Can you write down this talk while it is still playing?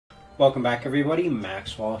Welcome back, everybody.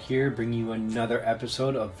 MaxWAL here, bringing you another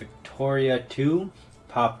episode of Victoria 2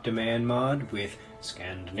 Pop Demand Mod with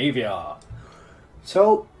Scandinavia.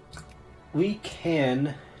 So, we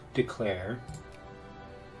can declare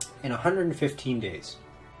in 115 days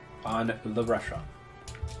on the Russia.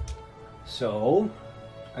 So,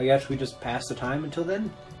 I guess we just pass the time until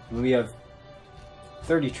then. We have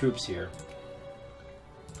 30 troops here.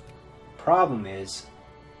 Problem is,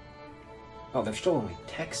 oh, they're still only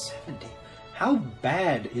Tech 70. How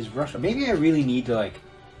bad is Russia? Maybe I really need to, like,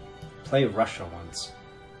 play Russia once.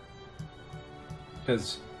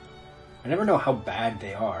 Because I never know how bad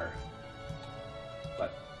they are.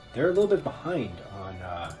 But they're a little bit behind on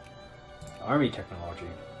army technology.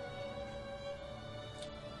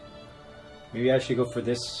 Maybe I should go for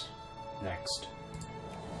this next.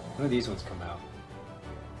 When do these ones come out?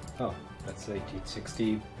 Oh, that's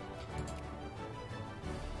 1860.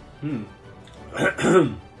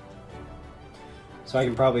 So I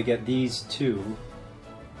can probably get these two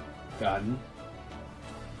done.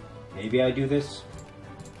 Maybe I do this.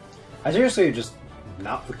 I seriously am just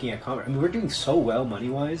not looking at commerce. I mean, we're doing so well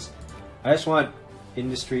money-wise. I just want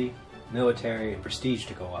industry, military, and prestige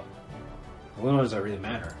to go up. The little ones that really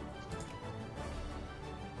matter.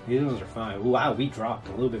 These ones are fine. Ooh, wow, we dropped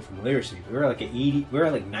a little bit from literacy. We were like at 80. We were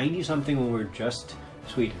at like 90 something when we were just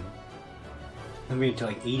Sweden. Then we went to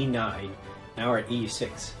like 89. Now we're at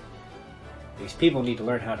 86. These people need to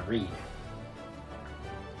learn how to read.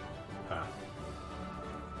 Huh.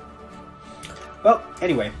 Well,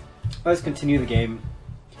 anyway, let's continue the game.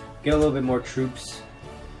 Get a little bit more troops.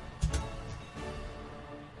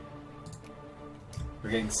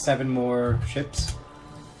 We're getting 7 more ships.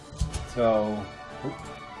 So,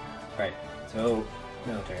 right. So,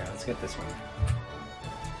 military. Let's get this one.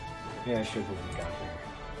 Yeah, I should move it down here.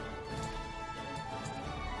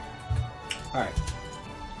 Alright.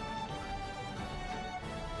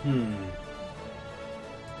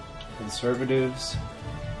 Conservatives.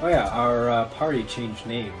 Oh yeah, our party changed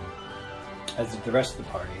name, as did the rest of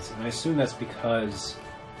the parties, and I assume that's because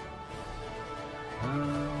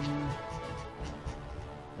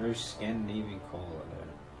there's Scandinavian cola there.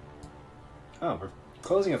 Oh, we're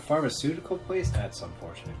closing a pharmaceutical place? That's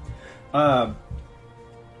unfortunate. I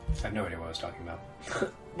have no idea what I was talking about.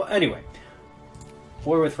 But anyway,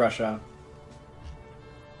 war with Russia.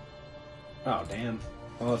 Oh, damn.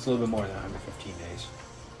 Well, it's a little bit more than 115 days.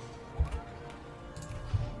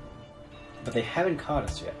 But they haven't caught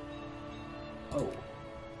us yet. Oh.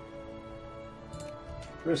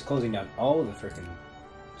 We're just closing down all the frickin'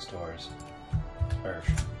 stores. Or,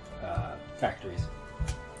 factories.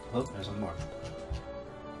 Oh, there's one more.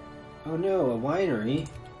 Oh no, a winery.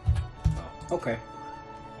 Oh, okay.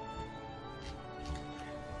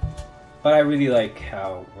 But I really like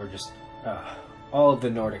how we're just, all of the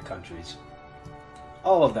Nordic countries.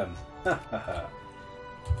 All of them.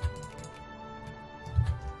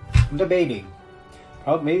 I'm debating.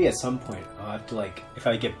 Probably, maybe at some point I'll have to, like, if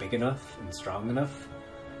I get big enough and strong enough,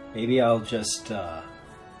 maybe I'll just have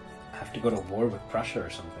to go to war with Prussia or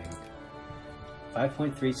something.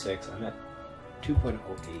 5.36. I'm at 2.08,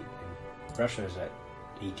 and Russia's at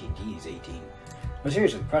 18. Geez, 18. But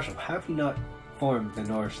seriously, Prussia, how have you not formed the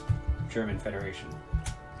North German Federation?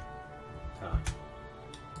 Huh.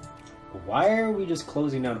 Why are we just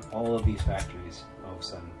closing down all of these factories all of a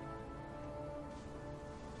sudden?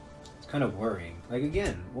 It's kind of worrying. Like,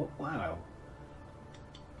 again, wow.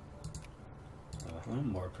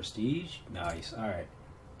 More prestige? Nice, alright.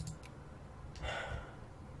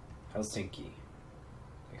 Helsinki.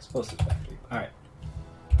 Explosive factory. Alright.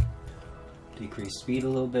 Decrease speed a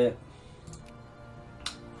little bit.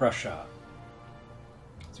 Russia.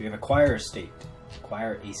 So we have acquire a state.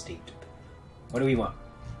 Acquire a state. What do we want?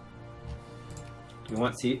 Do we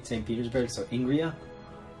want St. Petersburg, so Ingria?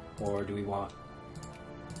 Or do we want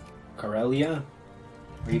Karelia?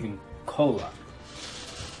 Or even Kola?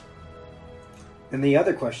 And the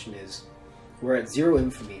other question is, we're at 0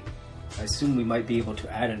 infamy. I assume we might be able to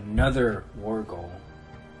add another war goal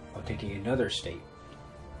of taking another state.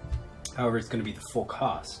 However, it's going to be the full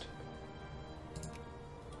cost.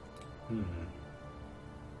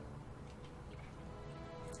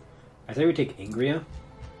 I say we take Ingria,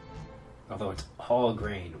 although it's all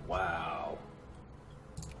grain. Wow.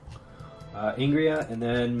 Ingria, and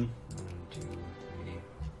then 1, 2,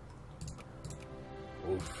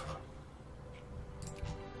 3. Oof.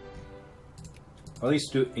 Well, at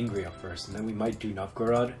least do Ingria first, and then we might do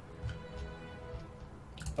Novgorod.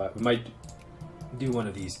 But we might do one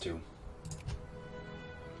of these two.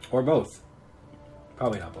 Or both.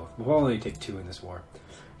 Probably not both. We'll only take 2 in this war.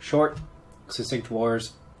 Short, succinct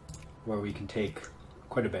wars where we can take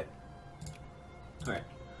quite a bit. Alright.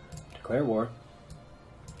 Declare war.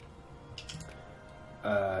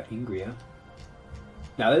 Ingria.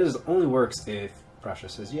 Now this only works if Prussia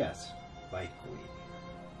says yes. Likely.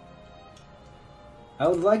 I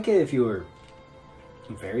would like it if you were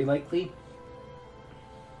very likely.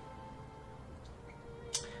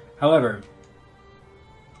 However,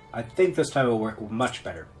 I think this time it will work much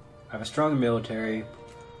better. I have a stronger military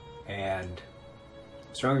and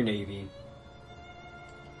stronger navy.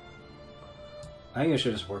 I think it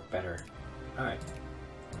should just work better. Alright.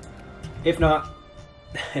 If not,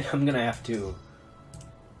 I'm gonna have to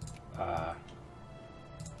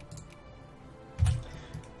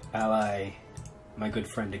ally my good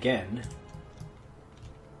friend again.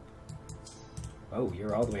 Oh,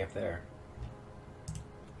 you're all the way up there.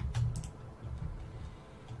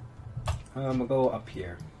 I'm gonna go up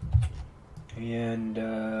here. And,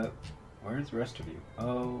 where's the rest of you?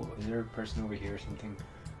 Oh, is there a person over here or something?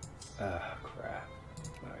 Crap.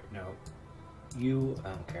 Alright, no. You, I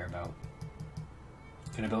don't care about.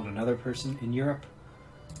 Can I build another person in Europe?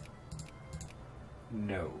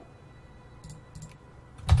 No.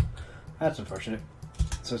 That's unfortunate.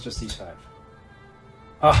 So it's just these 5.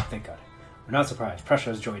 Ah, thank God. We're not surprised. Prussia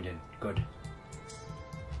has joined in. Good.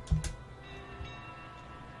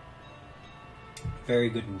 Very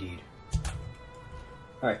good indeed.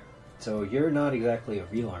 Alright, so you're not exactly a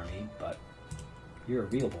real army, but you're a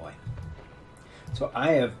real boy. So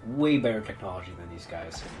I have way better technology than these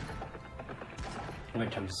guys. When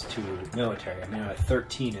it comes to military, I mean, I'm at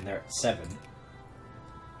 13 and they're at 7.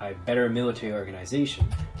 I have better military organization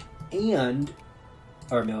and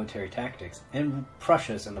our military tactics, and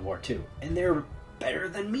Prussia's in the war too, and they're better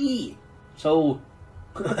than me. So,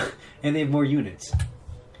 and they have more units.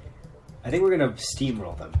 I think we're gonna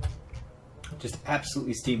steamroll them, just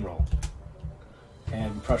absolutely steamroll.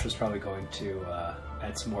 And Prussia's probably going to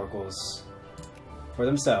add some more goals for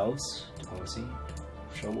themselves. Diplomacy,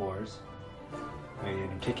 show wars.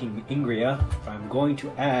 I'm taking Ingria. I'm going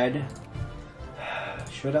to add.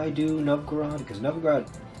 Should I do Novgorod? Because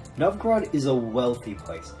Novgorod is a wealthy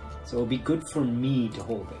place, so it'll be good for me to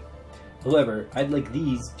hold it. However, I'd like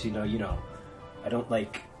these to you know, I don't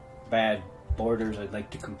like bad borders. I'd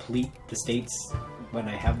like to complete the states when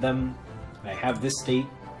I have them. I have this state,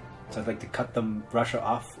 so I'd like to cut them Russia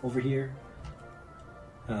off over here.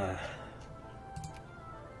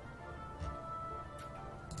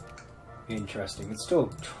 Interesting. It's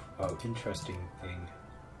still interesting thing.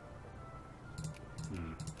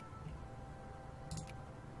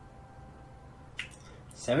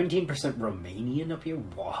 17% Romanian up here?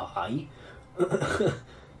 Why?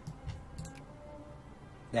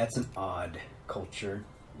 That's an odd culture.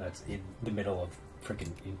 That's in the middle of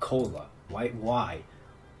freaking Kola. Why?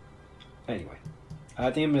 Anyway,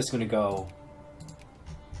 I think I'm just gonna go.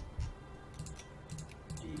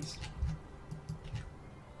 Jeez.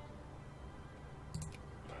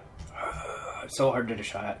 It's so hard to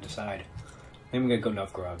decide. I think I'm gonna go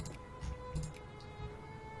Novgorod.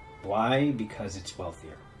 Why? Because it's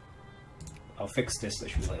wealthier. I'll fix this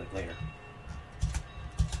issue later.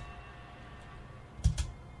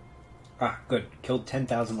 Ah, good. Killed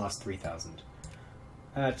 10,000, lost 3,000.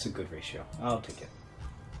 That's a good ratio. I'll take it.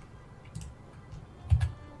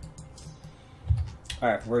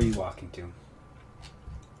 Alright, where are you walking to?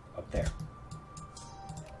 Up there.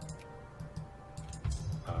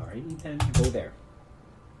 Alrighty then, go there.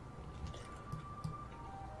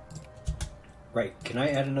 Right, can I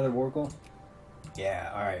add another war goal? Yeah,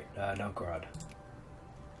 alright, Novgorod.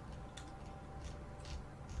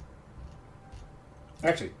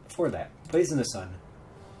 Actually, before that, Blaze in the Sun.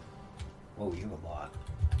 Whoa, you have a lot.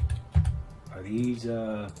 Are these,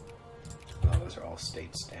 oh, those are all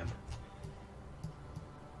states, damn.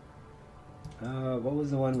 What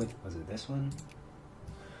was the one with, was it this one?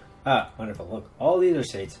 Ah, wonderful, look, all these are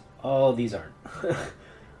states, all these aren't.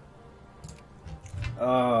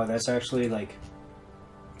 Oh, that's actually, like,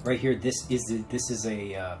 right here, this is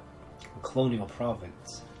a colonial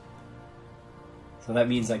province. So that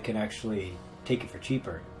means I can actually take it for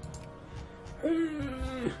cheaper.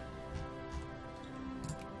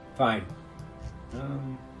 Fine.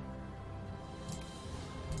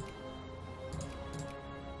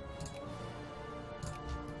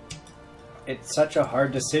 It's such a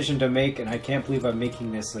hard decision to make, and I can't believe I'm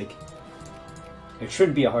making this, like... It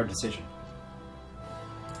shouldn't be a hard decision.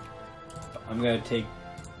 I'm gonna take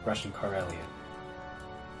Russian Karelia.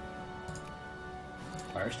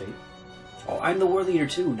 Fire state. Oh, I'm the war leader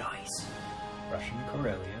too, nice! Russian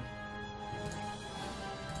Karelia.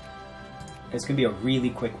 It's gonna be a really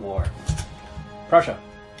quick war. Prussia,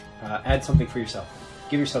 add something for yourself.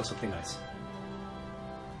 Give yourself something nice.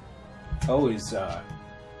 Oh, is, I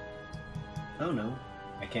don't know.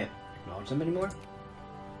 I can't acknowledge them anymore?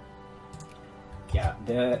 Yeah,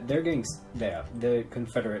 they're getting, the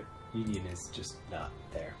Confederate Union is just not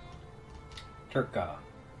there. Turka.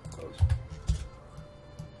 Close.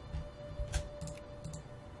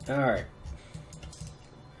 Alright.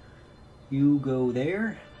 You go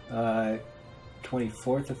there.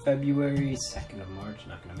 24th of February, 2nd of March,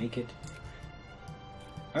 not gonna make it.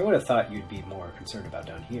 I would have thought you'd be more concerned about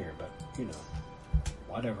down here, but, you know,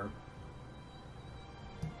 whatever.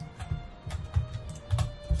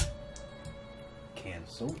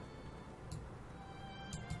 Cancel.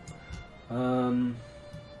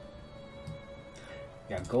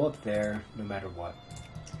 Yeah, go up there, no matter what.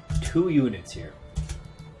 2 units here.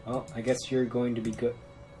 Well, I guess you're going to be good.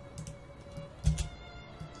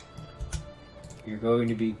 You're going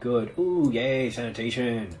to be good. Ooh, yay,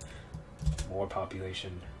 sanitation. More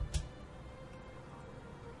population.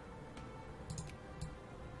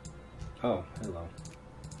 Oh, hello.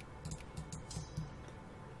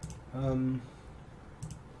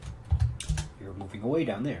 You're moving away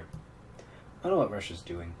down there. I don't know what Russia's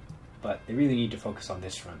doing, but they really need to focus on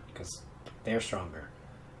this front because they're stronger.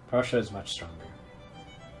 Prussia is much stronger.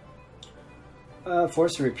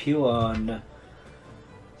 Force a repeal on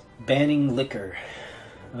banning liquor.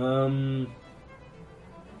 I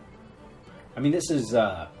mean, this is,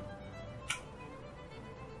 yeah,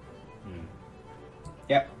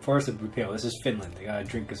 force a repeal. This is Finland. They gotta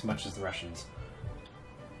drink as much as the Russians.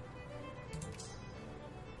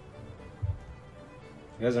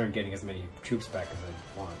 You guys aren't getting as many troops back as I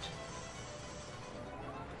want.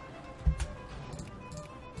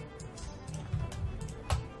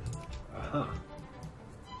 Uh-huh.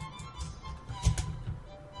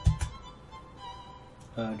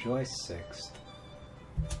 July 6th.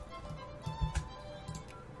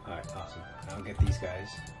 Alright, awesome. I'll get these guys.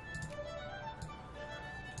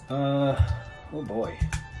 Oh boy.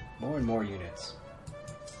 More and more units.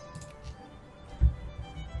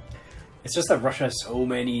 It's just that Russia has so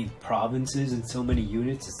many provinces and so many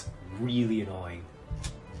units, it's really annoying.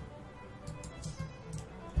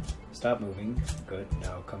 Stop moving. Good.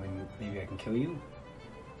 Now coming, maybe I can kill you?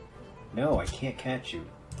 No, I can't catch you.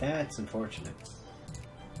 That's unfortunate.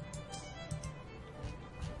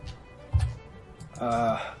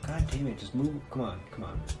 God damn it, just move. Come on, come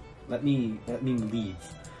on. Let me leave.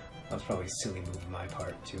 That was probably a silly move on my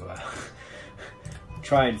part to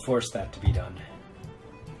try and force that to be done.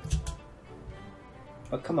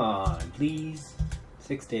 But come on, please.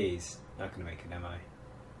 6 days. Not gonna make it, am I?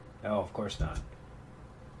 No, of course not.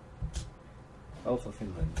 Oh, for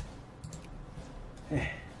Finland.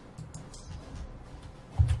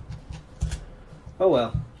 Oh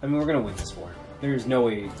well. I mean, we're gonna win this war. There's no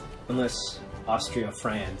way, unless Austria,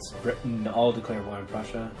 France, Britain all declare war on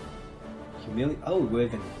Prussia. Oh, we're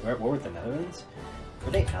at war with the Netherlands?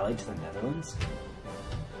 Are they allied to the Netherlands?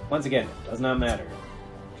 Once again, does not matter.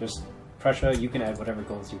 Just Prussia, you can add whatever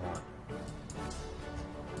goals you want.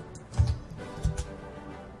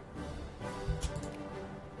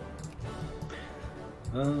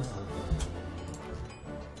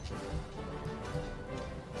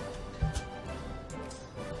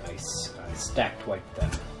 Nice. I stacked wiped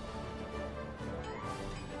them.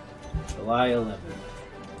 July 11th.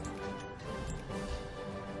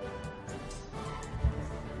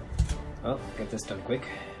 Well, get this done quick.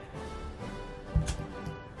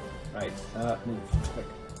 Right, move, quick.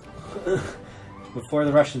 Before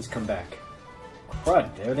the Russians come back.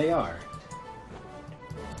 Crud, there they are.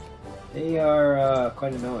 They are,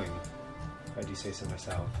 quite annoying, if I do say so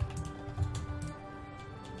myself.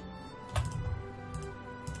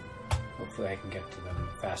 Hopefully I can get to them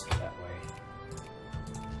faster that way.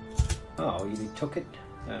 Oh, you took it?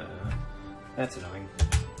 That's annoying.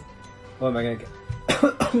 What am I gonna get?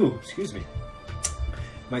 Ooh, excuse me.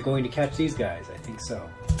 Am I going to catch these guys? I think so.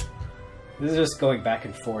 This is just going back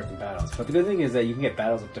and forth in battles. But the good thing is that you can get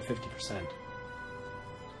battles up to 50%.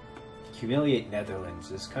 Humiliate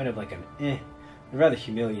Netherlands is kind of like an I'd rather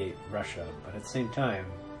humiliate Russia, but at the same time,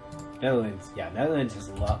 Netherlands has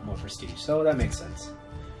a lot more prestige, so that makes sense.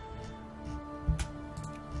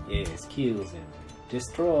 Yes, kills him,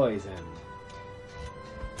 destroys him.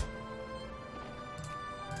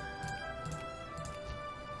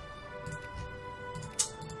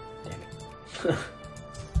 Damn it.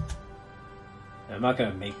 I'm not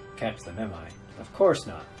gonna catch them, am I? Of course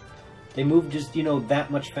not. They move just, you know,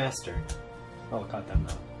 that much faster. Oh, I caught them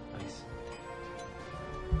now. Nice.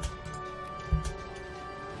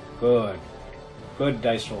 Good. Good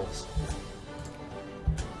dice rolls.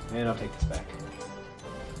 And I'll take this back.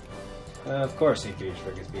 Of course St.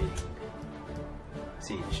 Petersburg is being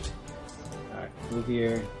sieged. Alright, move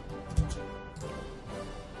here.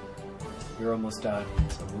 You're almost done,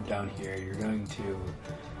 so move down here. You're going to...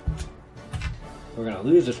 We're gonna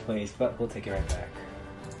lose this place, but we'll take it right back.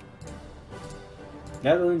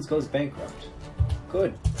 Netherlands goes bankrupt.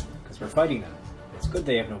 Good, because we're fighting them. It's good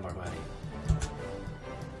they have no more money.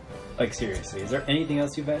 Like, seriously, is there anything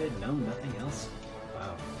else you've added? No, nothing else?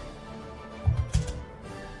 Wow.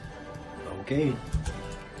 Okay.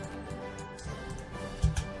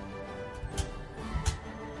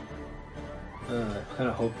 I kind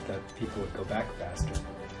of hoped that people would go back faster.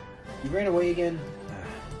 You ran away again?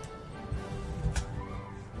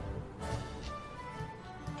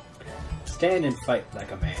 Stand and fight like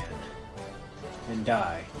a man. And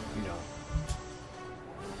die, you know.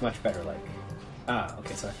 Much better like. Ah,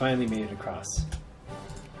 okay, so I finally made it across.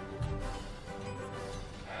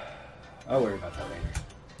 I'll worry about that later.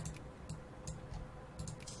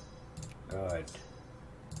 Good.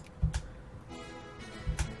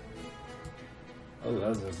 Oh, that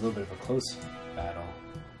was a little bit of a close battle.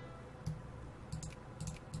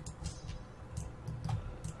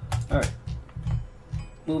 Alright.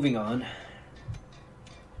 Moving on.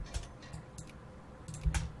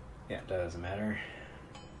 Yeah, it doesn't matter.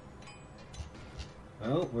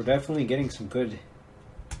 Well, we're definitely getting some good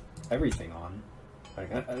everything on.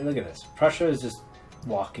 Like, look at this. Prussia is just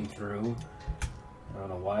walking through. I don't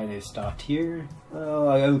know why they stopped here. Oh,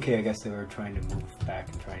 okay, I guess they were trying to move back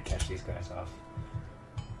and try and catch these guys off.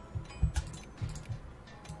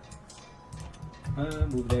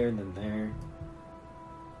 Move there and then there.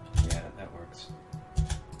 Yeah, that works.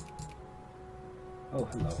 Oh,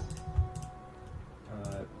 hello.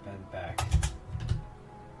 Bend back.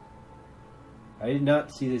 I did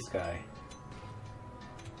not see this guy.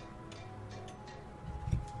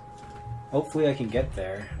 Hopefully I can get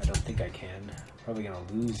there. I don't think I can. Probably gonna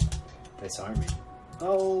lose this army.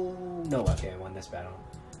 Oh, no, okay, I won this battle.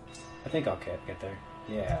 I think I'll get there.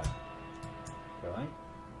 Yeah. Will I?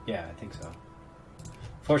 Yeah, I think so.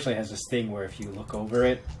 Fortunately, it has this thing where if you look over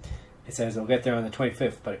it, it says it'll get there on the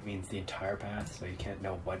 25th, but it means the entire path, so you can't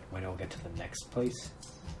know when it'll get to the next place.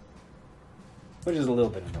 Which is a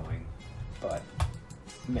little bit annoying, but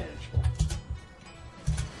manageable.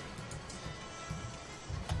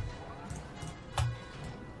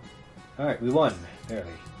 Alright, we won,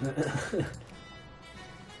 barely.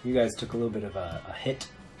 You guys took a little bit of a hit,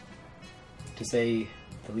 to say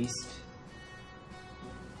the least.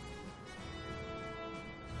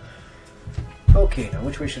 Okay, now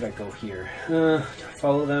which way should I go here? Do I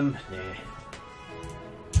follow them? Nah.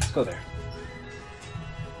 Let's go there.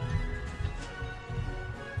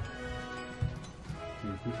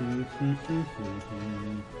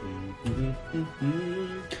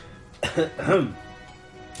 Ahem.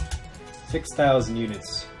 6,000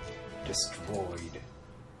 units destroyed.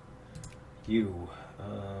 You,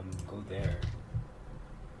 go there.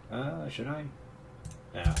 Should I?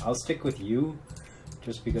 Nah, I'll stick with you,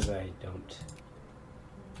 just because I don't...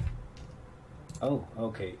 Oh,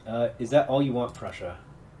 okay. Is that all you want, Prussia?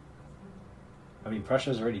 I mean,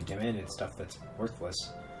 Prussia's already demanded stuff that's worthless.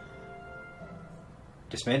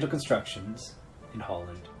 Dismantle constructions in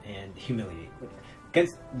Holland and humiliate.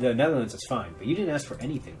 Against the Netherlands, it's fine, but you didn't ask for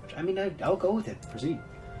anything. Which, I mean, I'll go with it. Proceed.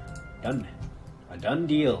 Done. A done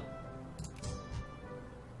deal.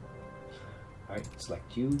 Alright,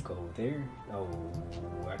 select you. Go there. Oh,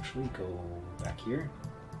 actually, go back here.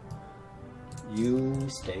 You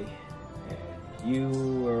stay. And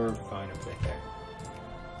you are fine up right there.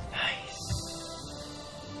 Nice.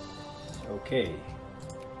 Okay.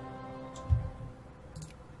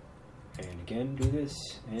 And again, do this.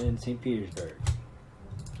 And St. Petersburg.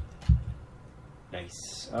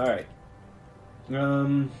 Nice. Alright.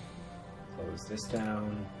 Close this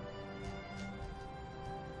down.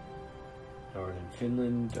 Northern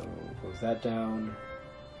Finland, don't close that down.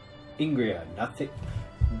 Ingria, nothing.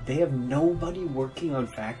 They have nobody working on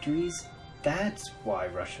factories. That's why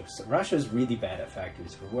Russia's really bad at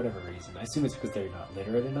factories for whatever reason. I assume it's because they're not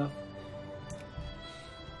literate enough.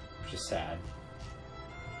 Which is sad.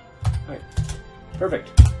 Alright.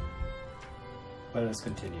 Perfect. Let us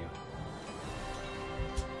continue.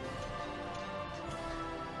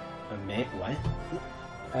 A man, what?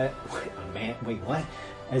 A man, wait, what?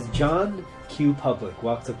 As John Q. Public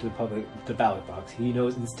walks up to the ballot box, he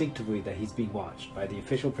knows instinctively that he's being watched by the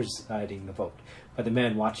official presiding the vote, by the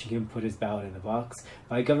man watching him put his ballot in the box,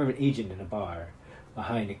 by a government agent in a bar,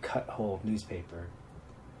 behind a cut-hole newspaper.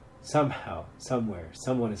 Somehow, somewhere,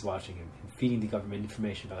 someone is watching him and feeding the government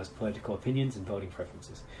information about his political opinions and voting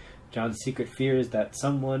preferences. John's secret fear is that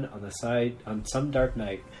someone on some dark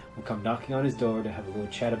night will come knocking on his door to have a little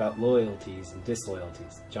chat about loyalties and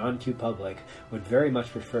disloyalties. John Q. Public would very much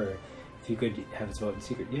prefer if he could have his vote in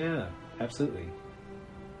secret. Yeah, absolutely.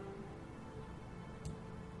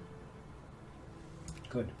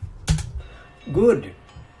 Good. Good.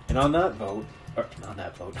 And on that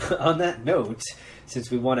note, since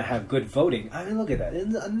we want to have good voting, I mean, look at that.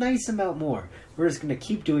 It's a nice amount more. We're just going to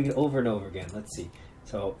keep doing it over and over again. Let's see.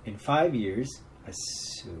 So in 5 years, I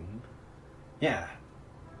assume, yeah,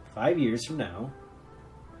 5 years from now,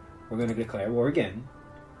 we're going to declare war again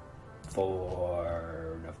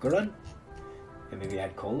for Novgorod, and maybe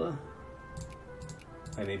add Kola,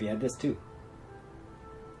 and maybe add this too.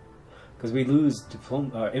 Because we lose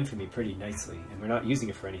infamy pretty nicely, and we're not using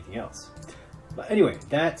it for anything else. But anyway,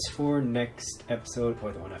 that's for next episode,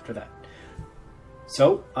 or the one after that.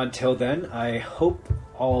 So, until then, I hope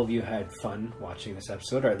all of you had fun watching this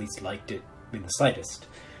episode, or at least liked it in the slightest.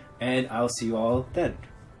 And I'll see you all then.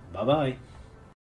 Bye-bye.